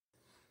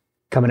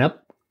Coming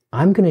up,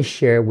 I'm going to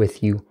share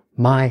with you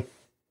my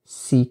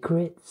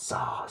secret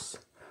sauce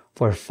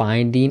for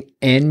finding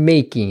and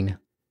making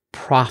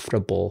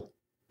profitable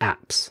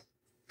apps.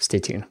 Stay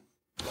tuned.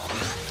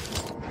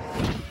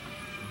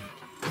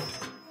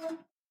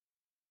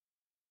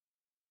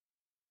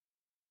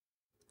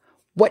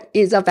 What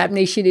is up, App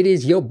Nation? It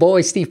is your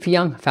boy, Steve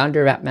Pyong,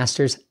 founder of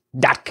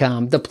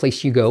appmasters.com, the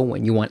place you go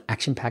when you want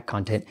action-packed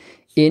content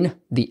in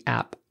the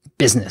app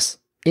business.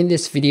 In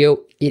this video,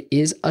 it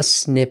is a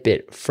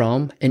snippet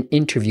from an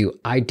interview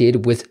I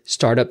did with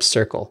Startup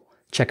Circle.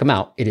 Check them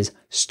out. It is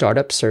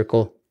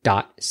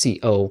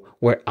startupcircle.co,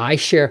 where I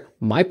share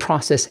my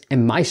process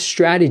and my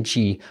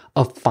strategy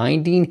of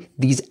finding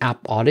these app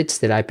audits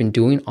that I've been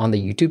doing on the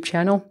YouTube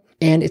channel.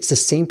 And it's the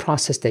same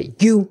process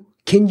that you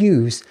can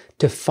use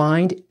to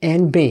find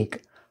and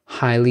make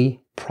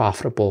highly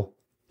profitable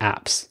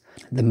apps.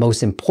 The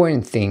most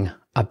important thing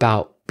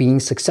about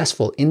being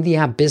successful in the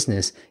app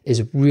business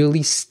is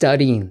really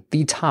studying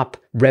the top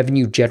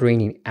revenue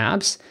generating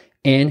apps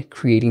and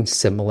creating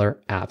similar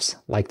apps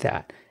like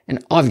that.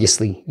 And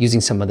obviously using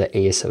some of the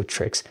ASO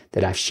tricks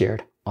that I've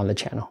shared on the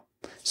channel.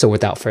 So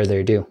without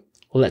further ado,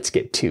 let's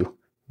get to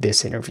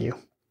this interview.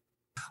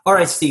 All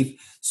right, Steve.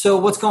 So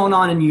what's going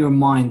on in your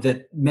mind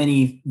that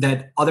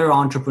other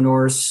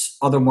entrepreneurs,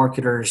 other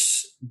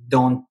marketers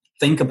don't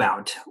think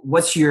about?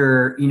 What's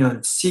your,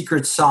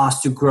 secret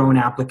sauce to growing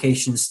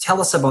applications? Tell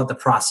us about the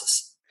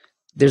process.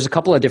 There's a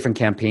couple of different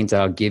campaigns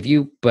that I'll give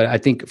you, but I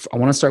think I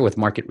want to start with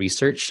market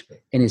research,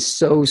 and it's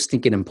so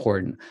stinking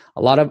important.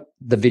 A lot of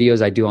the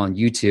videos I do on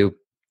YouTube,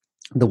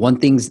 the one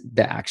things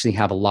that actually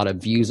have a lot of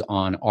views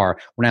on are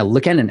when I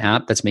look at an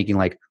app that's making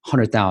like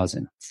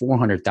 100,000,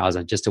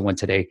 400,000 just to one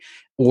today,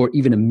 or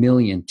even $1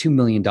 million, $2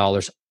 million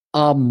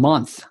a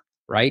month,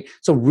 right?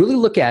 So really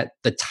look at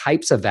the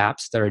types of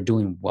apps that are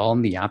doing well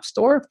in the App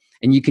Store.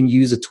 And you can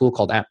use a tool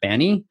called App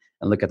Annie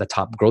and look at the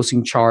top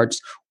grossing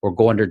charts or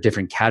go under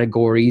different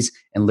categories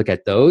and look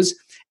at those.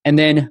 And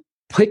then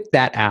pick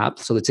that app.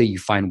 So let's say you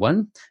find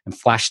one, and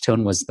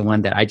Flashtone was the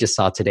one that I just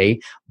saw today,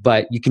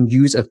 but you can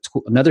use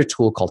another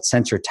tool called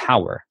Sensor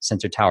Tower.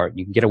 Sensor Tower,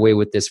 you can get away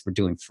with this for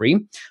doing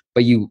free,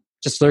 but you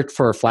just look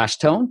for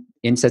Flashtone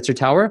in Sensor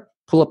Tower,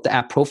 pull up the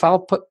app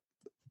profile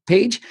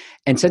page,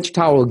 and Sensor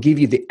Tower will give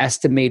you the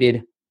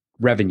estimated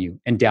revenue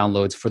and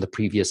downloads for the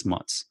previous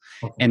months.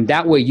 Okay. And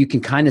that way you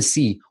can kind of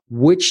see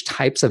which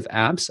types of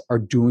apps are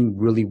doing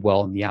really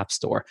well in the App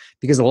Store.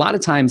 Because a lot of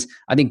times,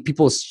 I think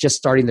people just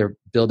starting to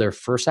build their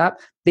first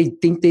app, they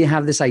think they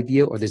have this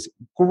idea or this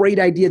great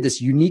idea, this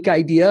unique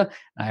idea.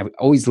 And I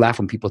always laugh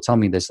when people tell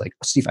me this, like,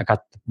 oh, Steve, I got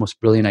the most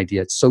brilliant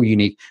idea. It's so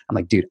unique. I'm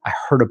like, dude, I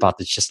heard about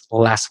this just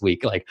last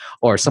week,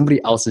 or somebody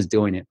else is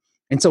doing it.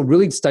 And so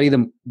really study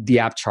the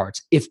app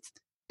charts.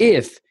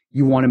 If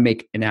you want to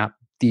make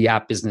the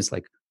app business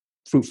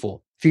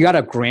fruitful. If you got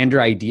a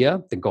grander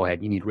idea, then go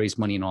ahead. You need to raise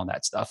money and all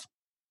that stuff.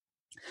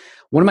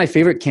 One of my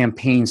favorite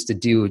campaigns to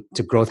do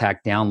to growth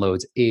hack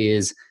downloads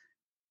is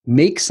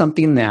make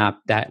something that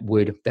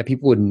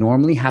people would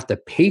normally have to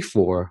pay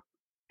for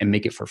and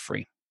make it for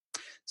free.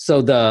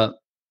 So the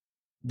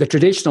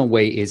traditional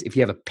way is if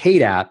you have a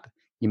paid app,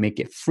 you make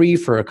it free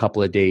for a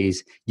couple of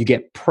days. You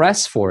get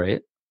press for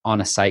it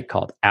on a site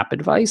called App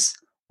Advice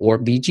or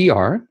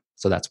BGR.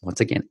 So that's once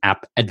again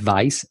App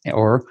Advice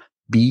or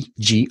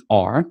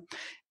BGR.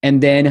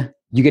 And then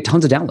you get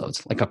tons of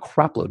downloads, like a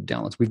crap load of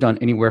downloads. We've done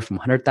anywhere from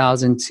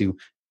 100,000 to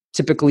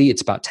typically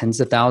it's about tens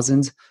of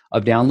thousands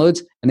of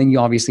downloads. And then you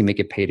obviously make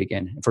it paid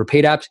again. And for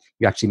paid apps,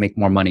 you actually make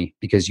more money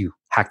because you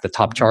hack the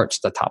top charts,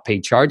 the top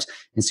paid charts.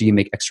 And so you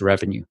make extra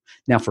revenue.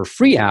 Now for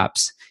free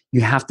apps, you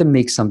have to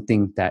make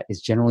something that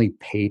is generally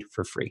paid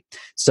for free.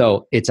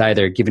 So it's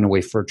either giving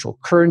away virtual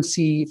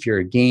currency, if you're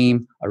a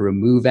game, a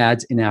remove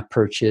ads, in-app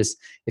purchase.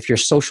 If you're a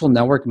social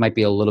network, it might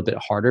be a little bit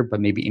harder,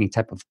 but maybe any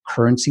type of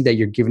currency that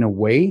you're giving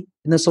away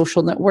in the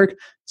social network,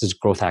 just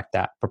growth hack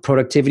that. For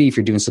productivity, if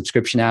you're doing a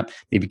subscription app,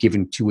 maybe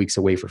giving 2 weeks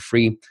away for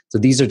free. So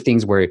these are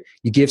things where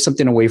you give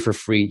something away for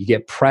free, you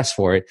get press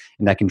for it,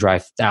 and that can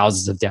drive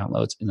thousands of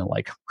downloads in a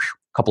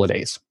couple of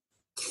days.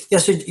 Yeah,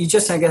 so you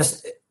just, I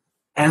guess,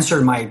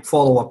 answered my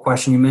follow-up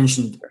question. You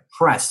mentioned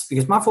press,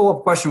 because my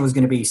follow-up question was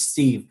going to be,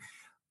 Steve,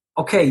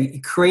 okay,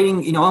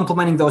 creating,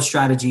 implementing those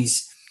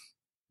strategies,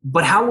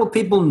 but how will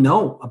people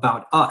know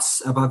about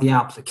us, about the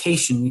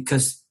application?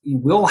 Because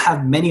we all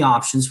have many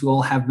options. We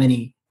all have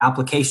many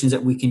applications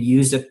that we can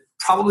use that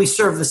probably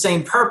serve the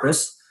same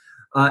purpose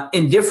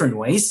in different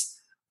ways.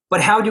 But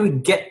how do we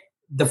get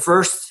the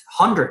first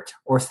 100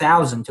 or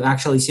 1,000 to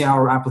actually see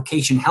our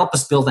application, help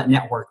us build that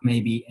network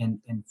maybe and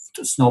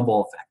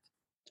snowball effect?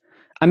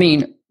 I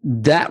mean,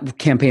 that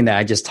campaign that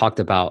I just talked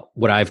about,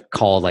 what I've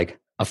called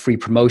a free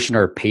promotion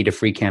or pay to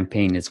free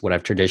campaign is what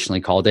I've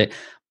traditionally called it.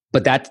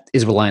 But that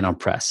is relying on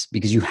press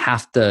because there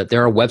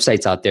are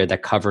websites out there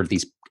that cover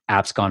these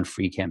apps gone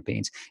free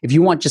campaigns. If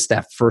you want just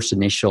that first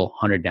initial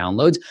 100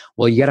 downloads,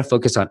 well, you got to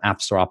focus on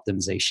App Store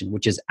optimization,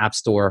 which is App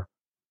Store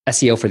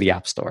SEO for the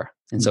App Store.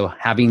 And so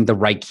having the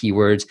right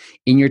keywords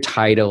in your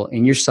title,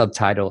 in your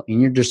subtitle,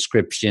 in your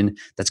description,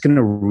 that's going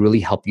to really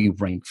help you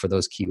rank for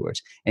those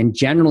keywords. And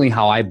generally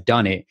how I've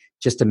done it,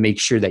 just to make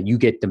sure that you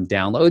get them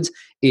downloads,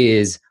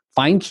 is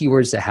find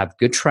keywords that have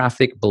good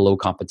traffic below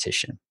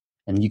competition.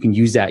 And you can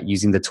use that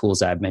using the tools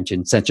that I've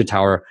mentioned. Sensor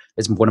Tower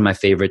is one of my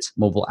favorites,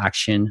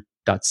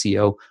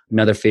 mobileaction.co,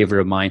 another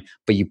favorite of mine.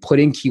 But you put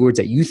in keywords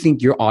that you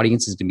think your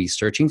audience is going to be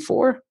searching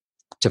for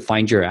to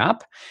find your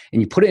app,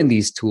 and you put it in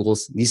these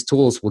tools. These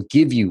tools will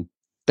give you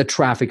the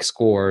traffic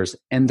scores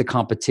and the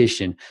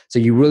competition. So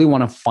you really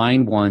want to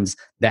find ones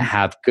that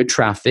have good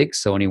traffic,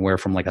 so anywhere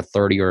from like a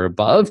 30 or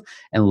above,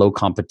 and low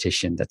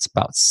competition that's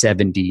about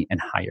 70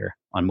 and higher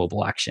on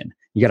Mobile Action.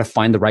 You got to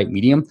find the right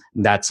medium.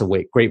 That's a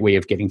great way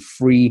of getting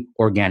free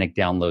organic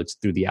downloads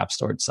through the App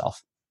Store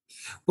itself.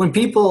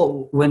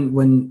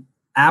 When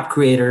app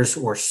creators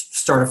or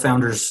startup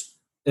founders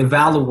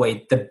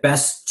evaluate the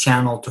best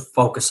channel to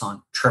focus on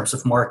in terms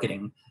of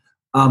marketing,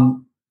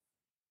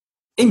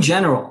 in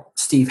general,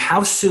 Steve,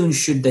 how soon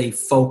should they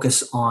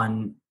focus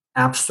on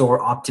App Store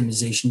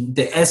optimization,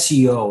 the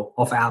SEO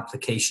of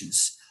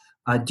applications?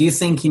 Do you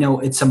think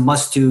it's a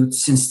must-do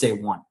since day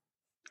one?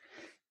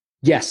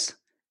 Yes,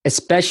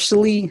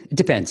 especially, it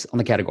depends on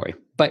the category.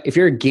 But if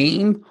you're a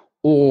game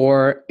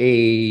or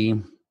a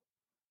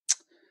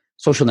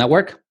social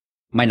network,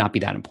 might not be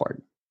that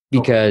important,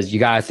 because you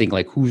got to think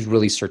like, who's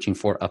really searching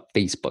for a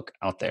Facebook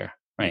out there,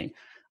 right?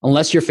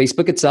 Unless you're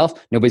Facebook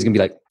itself, nobody's going to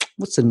be like,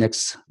 what's the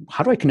next,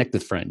 how do I connect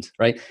with friends,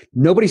 right?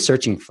 Nobody's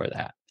searching for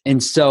that.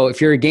 And so if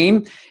you're a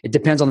game, it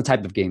depends on the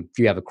type of game. If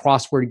you have a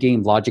crossword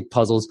game, logic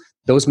puzzles,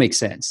 those make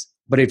sense.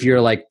 But if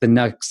you're like the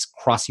next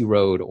Crossy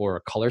Road or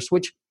a color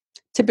switch,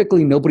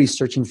 typically nobody's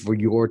searching for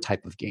your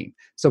type of game.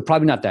 So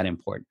probably not that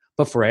important.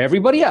 But for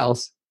everybody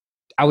else,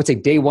 I would say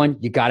day one,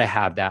 you got to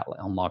have that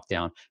on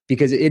lockdown,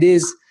 because it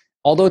is,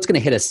 although it's going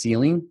to hit a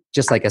ceiling,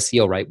 just like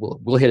SEO, right?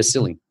 We'll hit a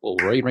ceiling. Well,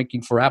 we're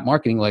ranking for app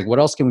marketing. Like, what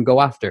else can we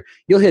go after?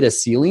 You'll hit a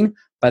ceiling,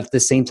 but at the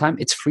same time,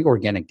 it's free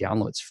organic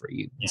downloads for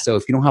you. Yeah. So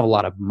if you don't have a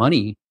lot of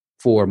money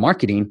for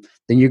marketing,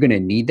 then you're going to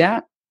need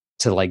that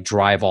to like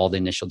drive all the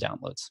initial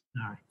downloads.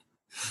 All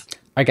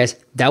right, guys,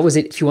 that was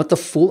it. If you want the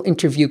full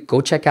interview, go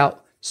check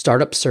out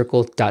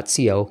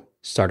startupcircle.co,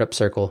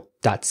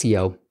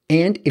 startupcircle.co.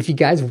 And if you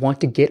guys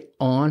want to get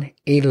on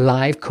a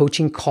live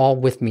coaching call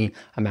with me,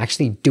 I'm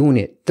actually doing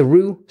it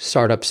through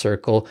Startup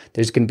Circle.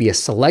 There's going to be a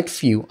select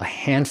few, a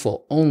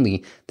handful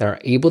only, that are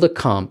able to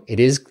come.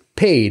 It is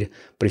paid,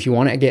 but if you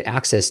want to get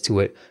access to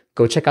it,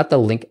 go check out the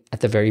link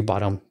at the very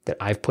bottom that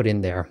I've put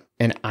in there,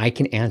 and I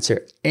can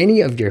answer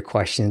any of your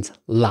questions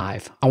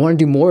live. I want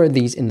to do more of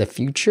these in the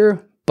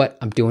future, but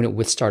I'm doing it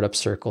with Startup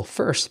Circle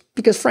first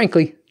because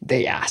frankly,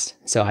 they asked.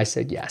 So I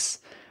said yes.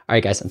 All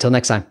right, guys, until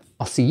next time,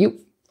 I'll see you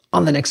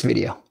on the next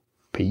video.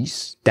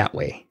 Peace. That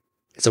way.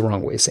 It's the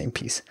wrong way of saying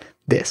peace.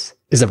 This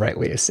is the right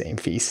way of saying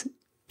peace.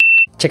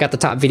 Check out the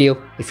top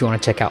video if you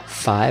want to check out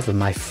 5 of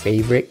my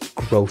favorite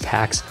growth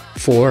hacks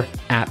for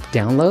app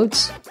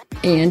downloads.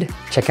 And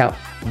check out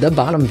the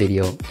bottom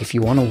video if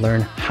you want to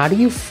learn how do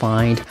you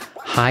find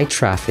high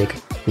traffic,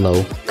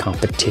 low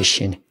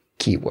competition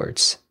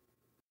keywords.